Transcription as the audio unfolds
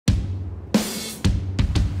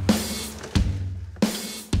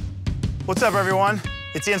What's up, everyone?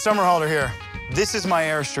 It's Ian Somerhalder here. This is my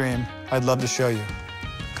Airstream. I'd love to show you.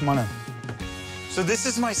 Come on in. So this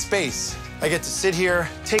is my space. I get to sit here,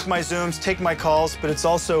 take my Zooms, take my calls, but it's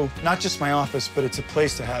also not just my office, but it's a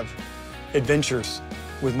place to have adventures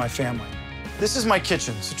with my family. This is my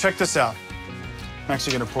kitchen, so check this out. I'm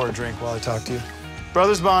actually gonna pour a drink while I talk to you.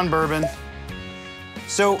 Brothers Bond Bourbon.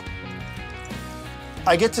 So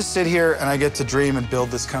I get to sit here and I get to dream and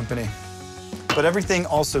build this company. But everything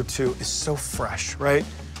also, too, is so fresh, right?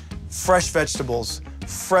 Fresh vegetables,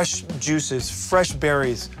 fresh juices, fresh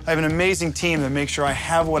berries. I have an amazing team that makes sure I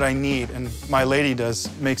have what I need, and my lady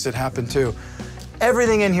makes it happen, too.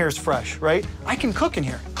 Everything in here is fresh, right? I can cook in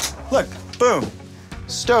here. Look, boom,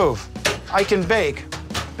 stove. I can bake,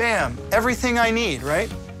 bam, everything I need, right?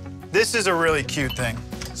 This is a really cute thing.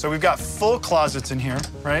 So we've got full closets in here,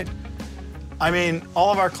 right? I mean, all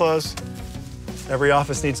of our clothes, every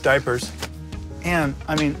office needs diapers. And,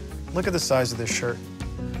 I mean, look at the size of this shirt.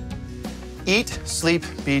 Eat, sleep,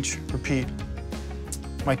 beach, repeat.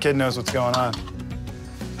 My kid knows what's going on.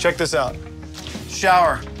 Check this out.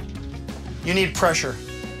 Shower. You need pressure,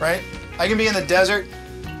 right? I can be in the desert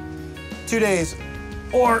 2 days,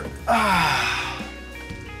 or it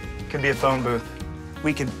can be a phone booth.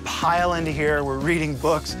 We can pile into here. We're reading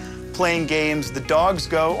books, playing games. The dogs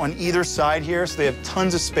go on either side here, so they have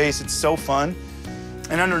tons of space. It's so fun.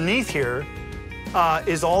 And underneath here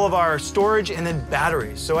is all of our storage and then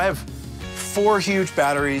batteries. So I have 4 huge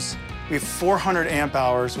batteries. We have 400 amp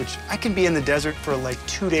hours, which I can be in the desert for like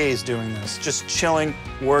 2 days doing this, just chilling,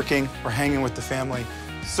 working, or hanging with the family.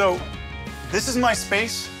 So this is my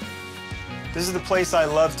space. This is the place I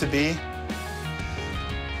love to be.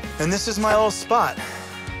 And this is my little spot.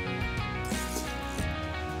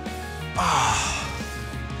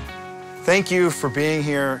 Thank you for being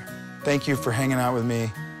here. Thank you for hanging out with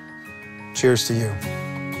me. Cheers to you.